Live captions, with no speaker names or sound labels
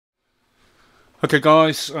Okay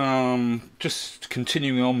guys, just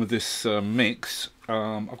continuing on with this mix.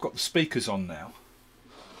 I've got the speakers on now,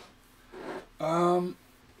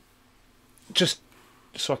 just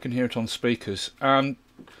so I can hear it on speakers. And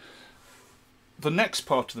the next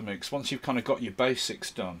part of the mix, once you've kind of got your basics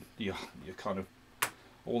done, your kind of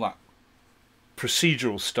all that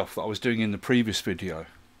procedural stuff that I was doing in the previous video,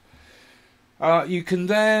 you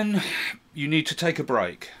need to take a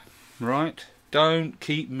break, right? Don't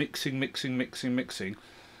keep mixing.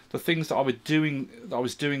 The things that I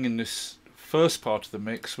was doing in this first part of the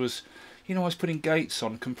mix was, I was putting gates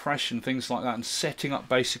on, compression, things like that, and setting up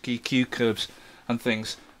basic EQ curves and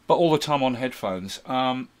things, but all the time on headphones.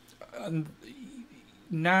 And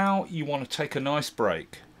now you want to take a nice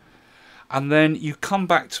break, and then you come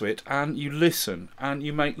back to it and you listen and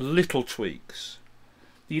you make little tweaks.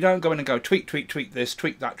 You don't go in and go tweak this,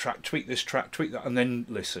 tweak that track, tweak this track, tweak that, and then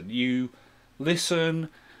listen. You listen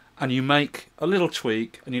and you make a little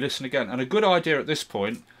tweak and you listen again. And a good idea at this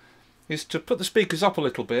point is to put the speakers up a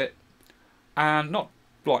little bit, and not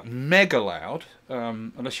like mega loud,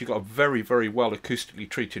 unless you've got a very well acoustically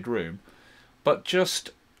treated room, but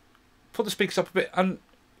just put the speakers up a bit and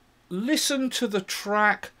listen to the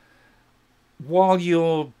track while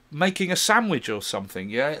you're making a sandwich or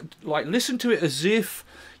something. Yeah, like listen to it as if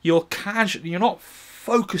you're not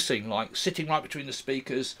focusing, like sitting right between the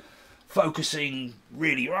speakers, focusing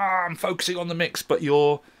really, I'm focusing on the mix, but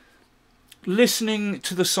you're listening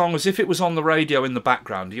to the song as if it was on the radio in the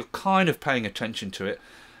background. You're kind of paying attention to it.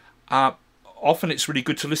 Often it's really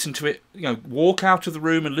good to listen to it, walk out of the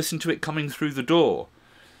room and listen to it coming through the door.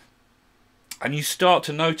 And you start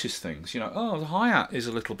to notice things, oh, the hi-hat is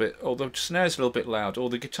a little bit, or the snare's a little bit loud, or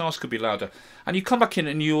the guitars could be louder. And you come back in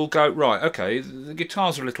and you'll go, right, okay, the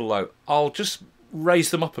guitars are a little low. I'll just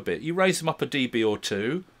raise them up a bit. You raise them up a dB or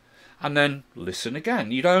two, and then listen again.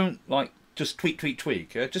 You don't like just tweak.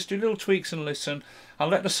 Yeah? Just do little tweaks and listen, and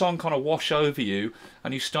let the song kind of wash over you,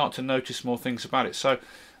 and you start to notice more things about it. So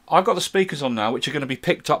I've got the speakers on now, which are going to be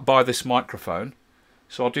picked up by this microphone.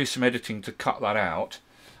 So I'll do some editing to cut that out.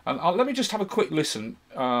 And let me just have a quick listen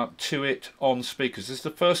to it on speakers. This is the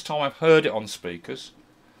first time I've heard it on speakers.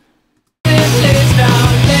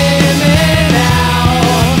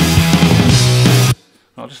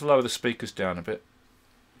 I'll just lower the speakers down a bit.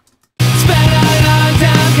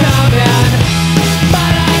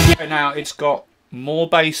 Now it's got more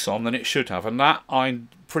bass on than it should have, and that I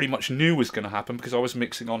pretty much knew was going to happen because I was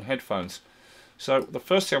mixing on headphones. So the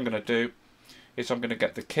first thing I'm going to do is I'm going to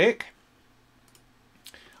get the kick,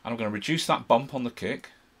 and I'm going to reduce that bump on the kick,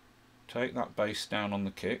 take that bass down on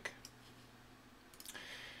the kick.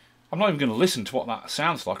 I'm not even going to listen to what that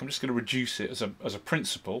sounds like, I'm just going to reduce it as a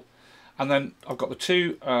principle. And then I've got the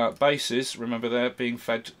two basses, remember they're being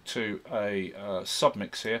fed to a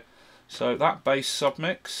submix here. So that bass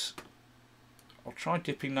submix, I'll try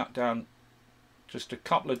dipping that down just a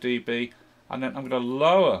couple of dB, and then I'm going to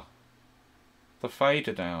lower the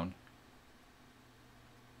fader down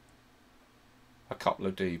a couple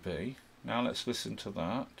of dB. Now let's listen to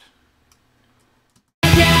that.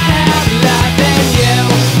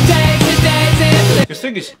 The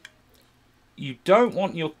thing is, you don't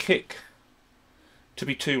want your kick to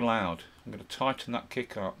be too loud. I'm going to tighten that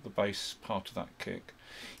kick up, the bass part of that kick.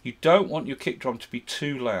 You don't want your kick drum to be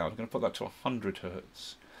too loud. I'm going to put that to 100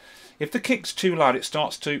 Hertz. If the kick's too loud, it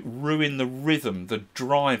starts to ruin the rhythm, the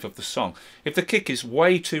drive of the song. If the kick is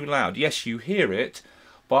way too loud, yes, you hear it,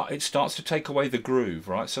 but it starts to take away the groove,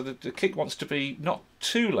 right? So the kick wants to be not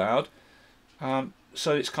too loud,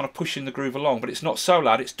 so it's kind of pushing the groove along, but it's not so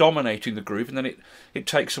loud, it's dominating the groove, and then it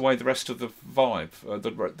takes away the rest of the vibe,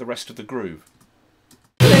 the rest of the groove.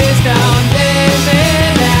 Please don't leave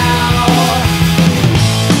me now.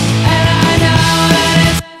 And I know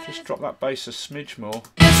that just drop that bass a smidge more.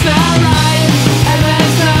 It's not right, and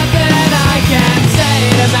there's nothing I can say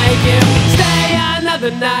to make you stay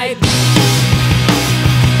another night.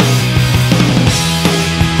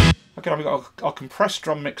 Okay, I've got our compressed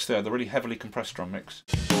drum mix there, the really heavily compressed drum mix.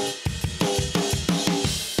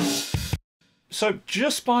 So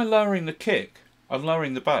just by lowering the kick and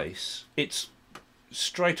lowering the bass, it's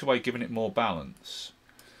straight away giving it more balance.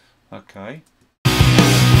 Okay.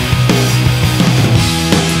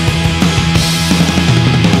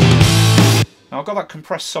 Now I've got that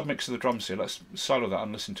compressed submix of the drums here. Let's solo that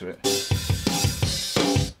and listen to it.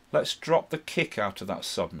 Let's drop the kick out of that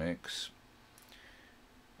submix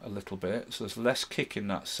a little bit, so there's less kick in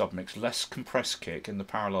that submix, less compressed kick in the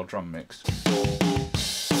parallel drum mix.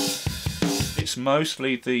 It's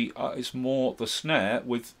mostly it's more the snare,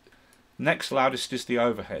 with next loudest is the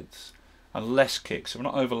overheads, and less kick, so we're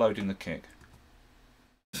not overloading the kick.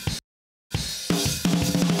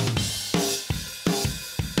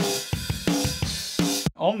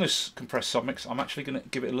 on this compressed submix, I'm actually going to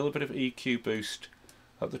give it a little bit of EQ boost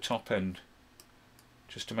at the top end,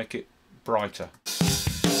 just to make it brighter.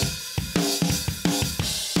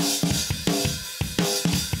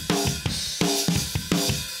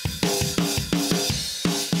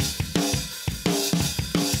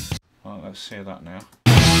 Right, let's hear that now.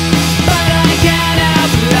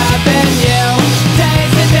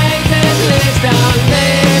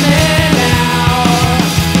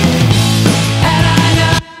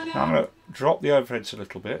 Now I'm going to drop the overheads a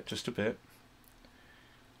little bit, just a bit.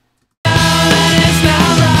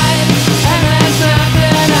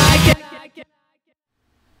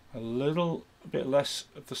 A little bit less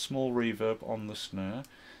of the small reverb on the snare,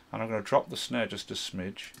 and I'm going to drop the snare just a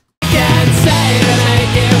smidge. Can't say to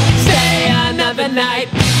make you stay another night.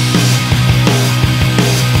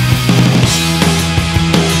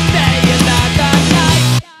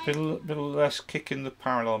 Bit less kick in the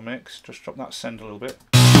parallel mix, just drop that send a little bit.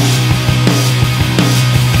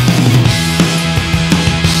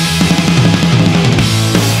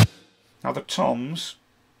 Now the toms,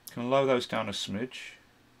 can lower those down a smidge.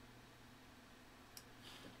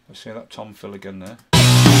 Let's hear that tom fill again there.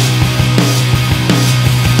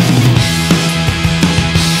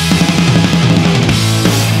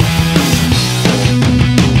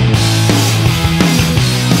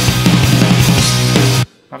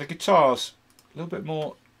 Now the guitars, a little bit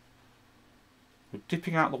more, we're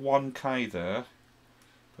dipping out the 1K there,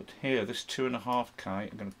 but here, this 2.5K,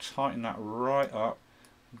 I'm going to tighten that right up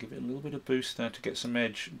and give it a little bit of boost there to get some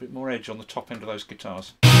edge, a bit more edge on the top end of those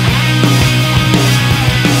guitars.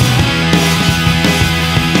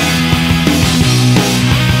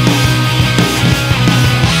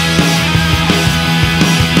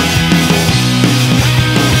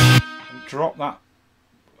 And drop that,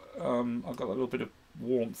 I've got a little bit of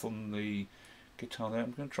warmth on the guitar there.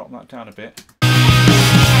 I'm going to drop that down a bit.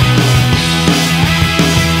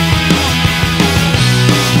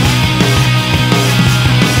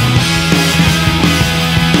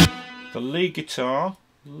 The lead guitar,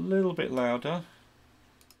 a little bit louder.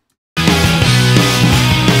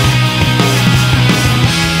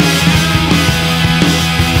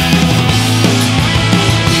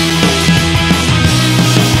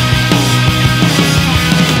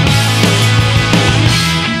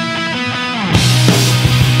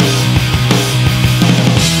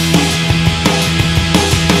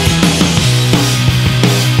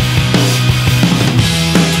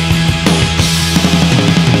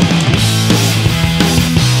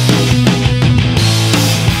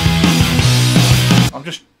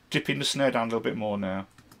 Dipping the snare down a little bit more now.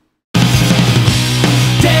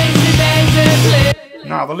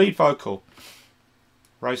 Now the lead vocal,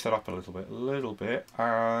 raise that up a little bit,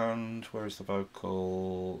 and where is the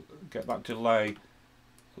vocal? Get that delay a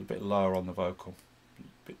little bit lower on the vocal, a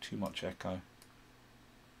bit too much echo.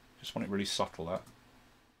 Just want it really subtle, that.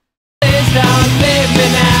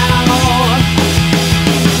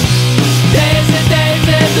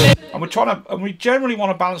 And we're trying to, and we generally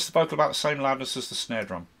want to balance the vocal about the same loudness as the snare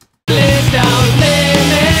drum. Please don't leave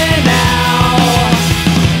me now.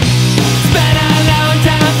 Spent a long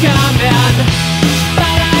time coming,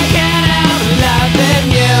 but I can't help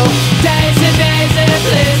loving you. Daisy, Daisy,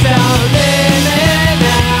 please don't leave me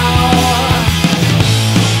now.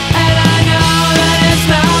 And I know that it's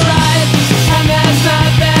not right, and there's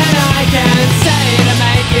nothing I can say to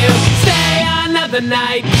make you stay another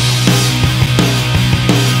night.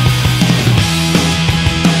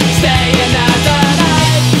 Stay another night.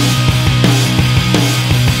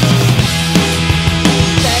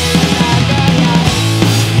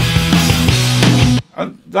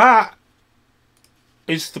 And that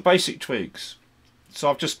is the basic tweaks. So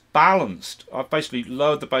I've just balanced. I've basically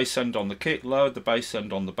lowered the bass end on the kick, lowered the bass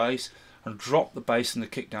end on the bass, and dropped the bass and the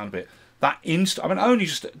kick down a bit. That I mean, only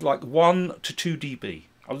just like 1 to 2 dB,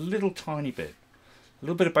 a little tiny bit. A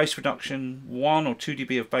little bit of bass reduction, 1 or 2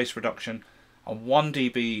 dB of bass reduction, and 1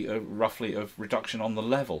 dB roughly of reduction on the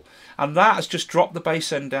level. And that has just dropped the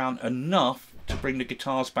bass end down enough to bring the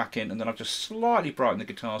guitars back in, and then I've just slightly brightened the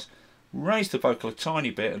guitars, raised the vocal a tiny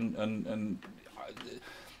bit, and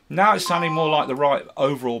now it's sounding more like the right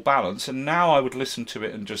overall balance. And now I would listen to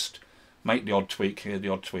it and just make the odd tweak here, the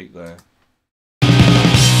odd tweak there.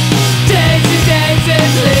 Daisy, Daisy,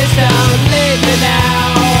 please don't leave me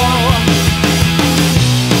now.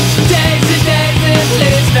 Daisy, Daisy,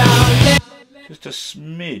 please don't leave me. Just a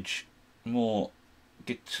smidge more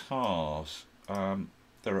guitars.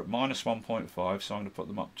 They're at -1.5, so I'm going to put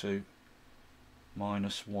them up to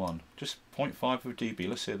 -1. Just 0.5 of dB.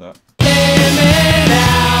 Let's hear that. Leave me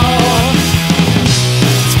now.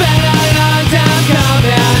 Spent a long time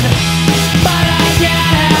coming, but I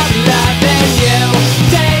can't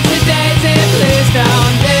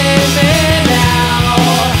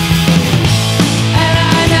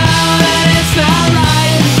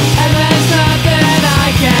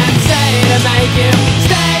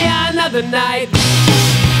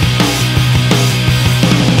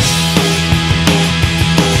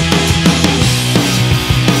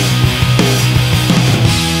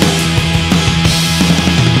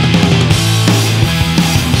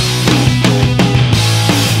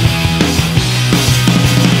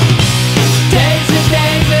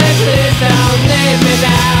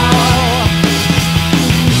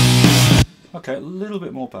Okay, a little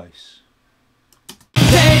bit more bass.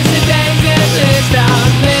 Days and days and please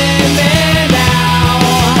don't leave me now.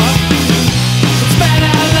 It's been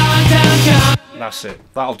a long time coming. That's it.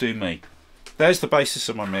 That'll do me. There's the basis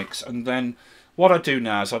of my mix, and then what I do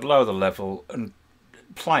now is I'd lower the level and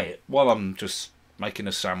play it while I'm just making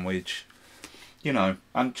a sandwich, you know,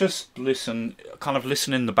 and just listen, kind of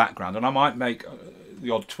listen in the background, and I might make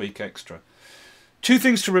the odd tweak extra. Two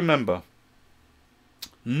things to remember.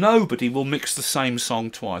 Nobody will mix the same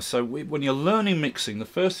song twice. So when you're learning mixing, the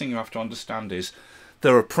first thing you have to understand is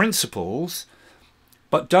there are principles,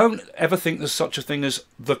 but don't ever think there's such a thing as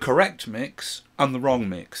the correct mix and the wrong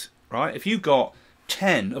mix, right? If you got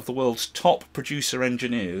 10 of the world's top producer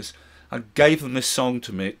engineers and gave them this song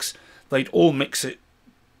to mix, they'd all mix it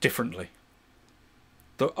differently.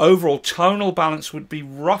 The overall tonal balance would be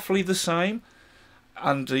roughly the same,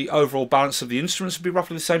 and the overall balance of the instruments would be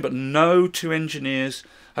roughly the same, but no two engineers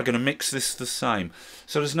are going to mix this the same.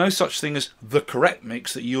 So there's no such thing as the correct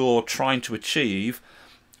mix that you're trying to achieve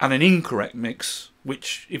and an incorrect mix,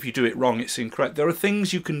 which if you do it wrong, it's incorrect. There are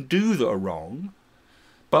things you can do that are wrong,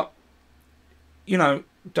 but, you know,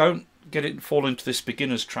 don't fall into this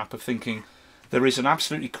beginner's trap of thinking there is an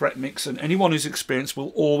absolutely correct mix and anyone who's experienced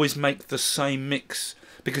will always make the same mix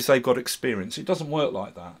because they've got experience. It doesn't work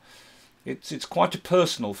like that. It's quite a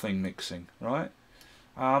personal thing, mixing, right?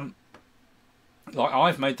 Like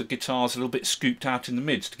I've made the guitars a little bit scooped out in the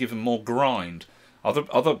mids to give them more grind.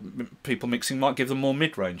 Other people mixing might give them more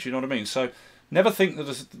mid-range, you know what I mean? So never think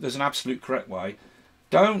that there's an absolute correct way.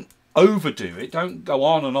 Don't overdo it. Don't go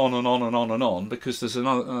on and on and on and on and on, because there's an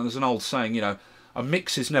old saying, you know, a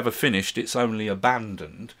mix is never finished, it's only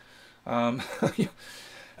abandoned. There's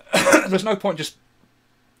no point just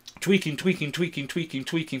tweaking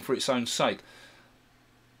for its own sake.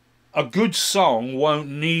 A good song won't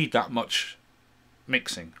need that much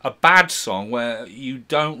mixing. A bad song where you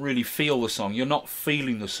don't really feel the song, you're not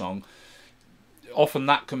feeling the song, often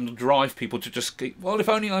that can drive people to just go, well, if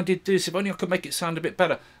only I did this, if only I could make it sound a bit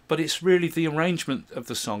better. But it's really the arrangement of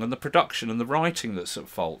the song and the production and the writing that's at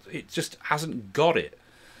fault. It just hasn't got it.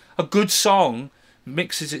 A good song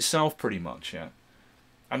mixes itself pretty much, yeah.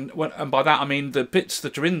 And by that I mean the bits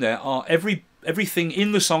that are in there are everything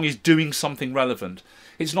in the song is doing something relevant.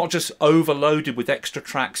 It's not just overloaded with extra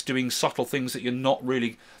tracks doing subtle things that are not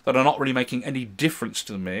really making any difference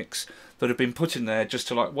to the mix, that have been put in there just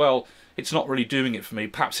to, like, well, it's not really doing it for me.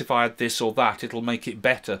 Perhaps if I add this or that, it'll make it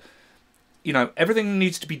better. You know, everything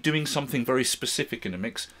needs to be doing something very specific in a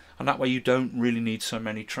mix, and that way you don't really need so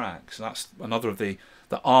many tracks. That's another of the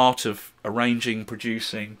art of arranging,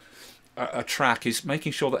 producing a track, is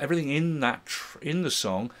making sure that everything in that in the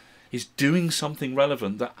song is doing something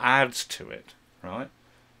relevant that adds to it, right?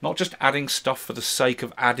 Not just adding stuff for the sake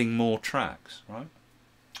of adding more tracks, right?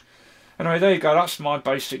 Anyway, there you go. That's my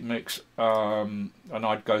basic mix, and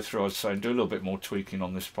I'd go through, I'd say, and do a little bit more tweaking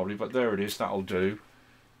on this probably, but there it is. That'll do.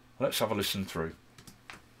 Let's have a listen through.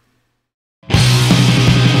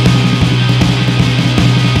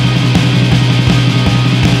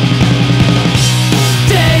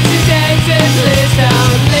 Please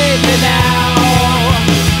don't leave me now.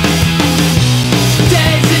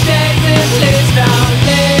 Days and days and please don't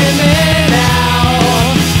leave me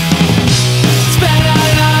now. It's been a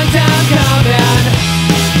long time coming,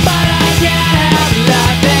 but I can't help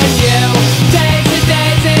loving you. Days and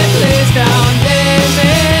days and please don't leave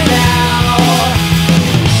me now.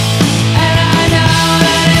 And I know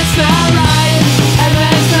that it's not right, and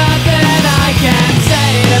there's nothing I can say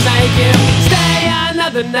to make you stay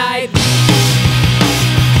another night.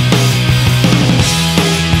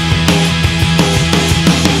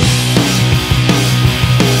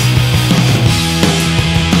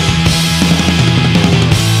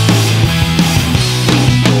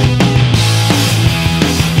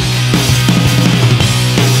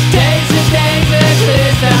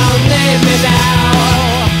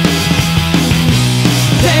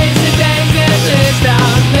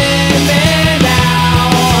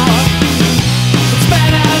 It's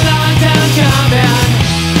been a long time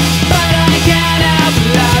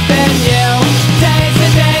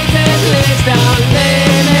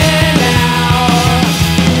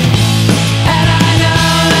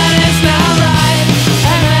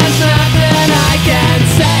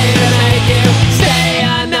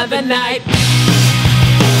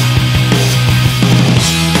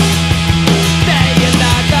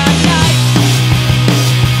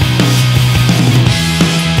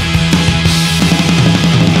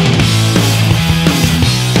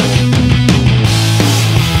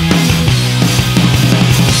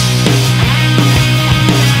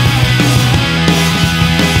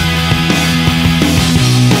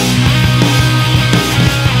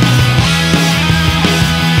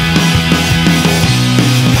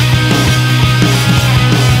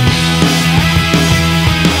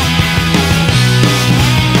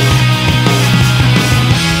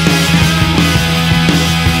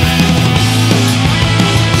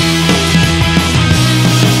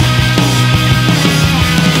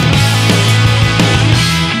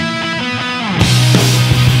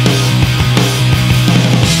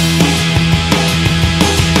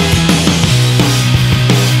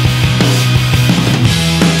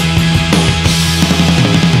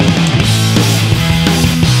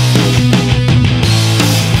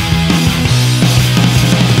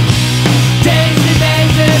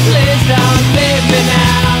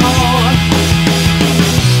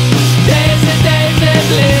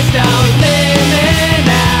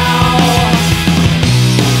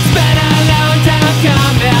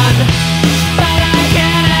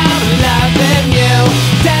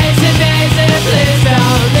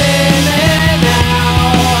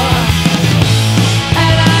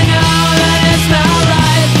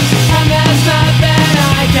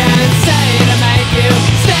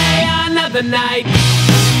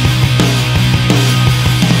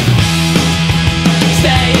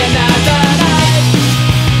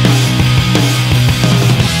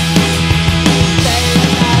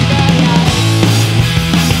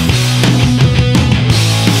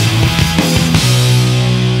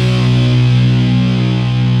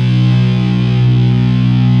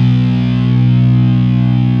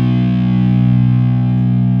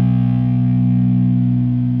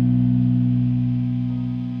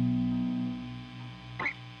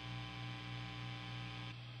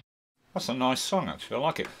That's a nice song, actually. I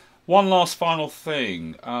like it. One last final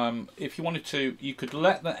thing. If you wanted to, you could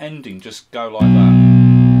let the ending just go like that.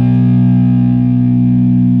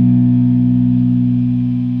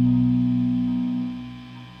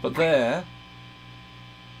 But there,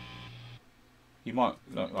 you might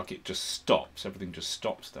look like it just stops. Everything just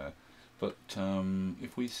stops there. But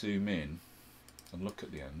if we zoom in and look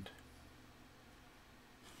at the end,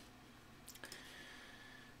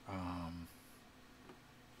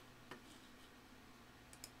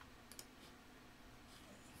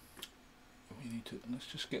 we need to, let's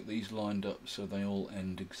just get these lined up so they all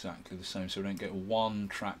end exactly the same, so we don't get one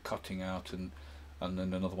track cutting out and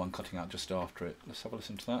then another one cutting out just after it. Let's have a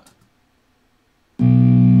listen to that.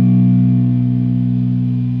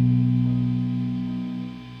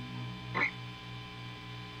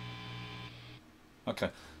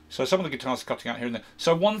 Okay, so some of the guitars are cutting out here and there.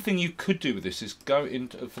 So one thing you could do with this is go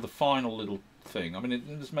into, for the final little thing, I mean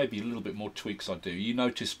there's maybe a little bit more tweaks I do. You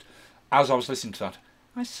noticed as I was listening to that,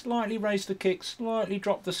 I slightly raised the kick, slightly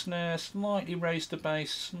dropped the snare, slightly raised the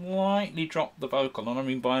bass, slightly dropped the vocal, and I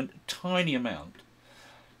mean by a tiny amount.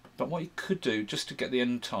 But what you could do, just to get the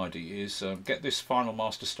end tidy, is get this final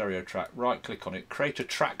master stereo track, right click on it, create a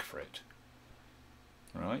track for it.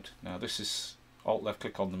 Right, now this is alt left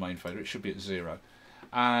click on the main fader, it should be at 0.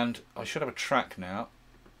 And I should have a track now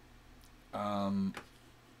on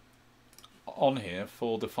here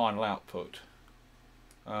for the final output.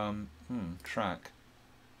 Track.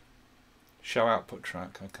 Show output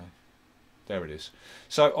track, okay. There it is.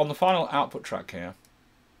 So on the final output track here,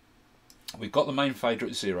 we've got the main fader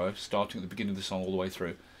at 0, starting at the beginning of the song all the way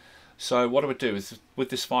through. So what I would do is, with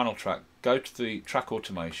this final track, go to the track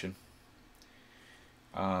automation,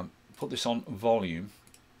 put this on volume,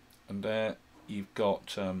 and there you've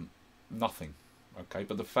got nothing. Okay,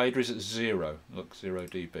 but the fader is at 0. Look, 0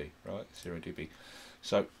 dB, right? 0 dB.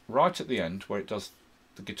 So right at the end, where it does,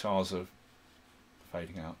 the guitars are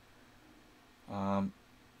fading out,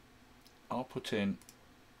 I'll put in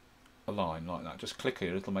a line like that. Just click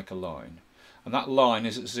here, it'll make a line, and that line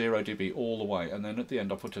is at 0 dB all the way. And then at the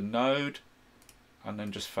end, I'll put a node, and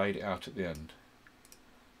then just fade it out at the end.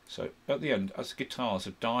 So at the end, as the guitars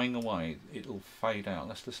are dying away, it'll fade out.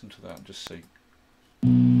 Let's listen to that and just see.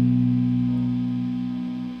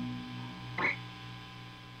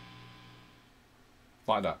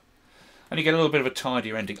 Like that. And you get a little bit of a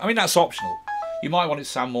tidier ending. I mean, that's optional. You might want it to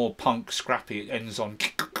sound more punk, scrappy. It ends on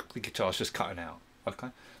the guitar's just cutting out. Okay?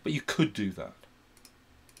 But you could do that.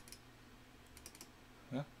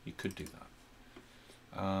 Yeah? You could do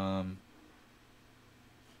that.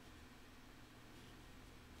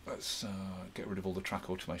 Let's get rid of all the track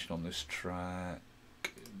automation on this track.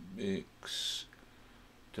 Mix.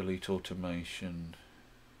 Delete automation.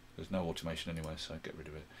 There's no automation anyway, so get rid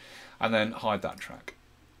of it. And then hide that track.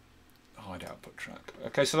 Hide output track.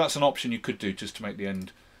 Okay, so that's an option you could do just to make the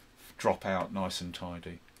end drop out nice and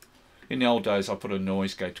tidy. In the old days, I put a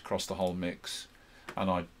noise gate across the whole mix,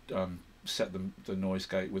 and I set the noise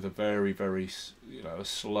gate with a very, very, a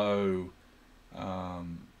slow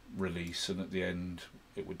release, and at the end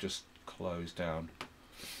it would just close down.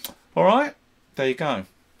 All right, there you go.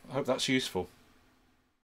 I hope that's useful.